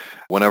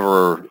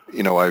whenever,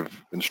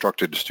 I've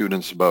instructed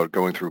students about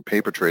going through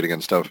paper trading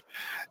and stuff,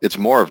 it's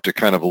more of to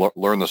kind of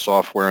learn the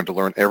software and to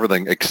learn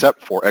everything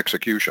except for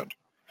execution.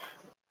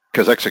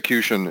 Because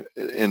execution,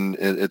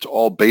 it's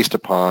all based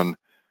upon,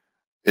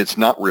 it's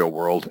not real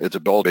world. It's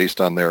all based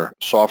on their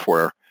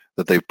software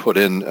that they've put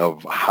in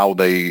of how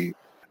they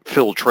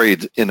fill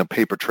trades in a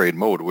paper trade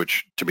mode,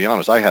 which, to be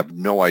honest, I have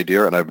no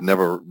idea, and I've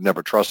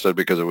never trusted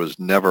because it was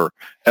never,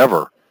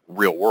 ever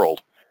real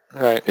world.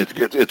 Right.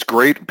 It's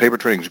great. Paper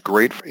trading is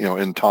great,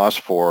 in TOS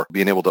for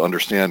being able to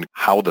understand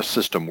how the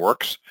system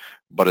works.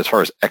 But as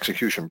far as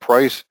execution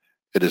price,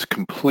 it is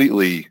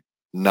completely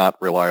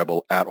not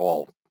reliable at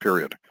all,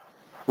 period.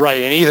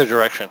 Right, in either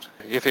direction.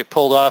 If it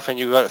pulled off and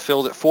you got it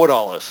filled at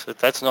 $4,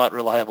 that's not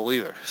reliable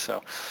either.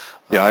 So,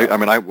 yeah,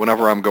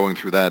 whenever I'm going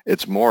through that,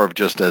 it's more of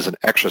just as an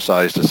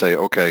exercise to say,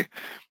 okay,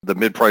 the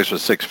mid price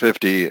was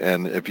 $6.50,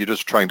 and if you're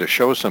just trying to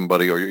show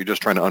somebody, or you're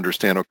just trying to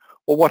understand,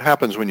 well, what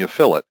happens when you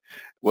fill it?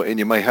 Well, and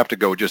you might have to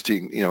go just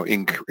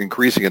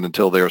increasing it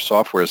until their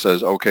software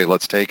says, okay,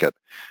 let's take it,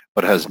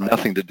 but it has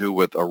nothing to do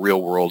with a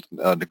real world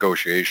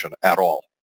negotiation at all.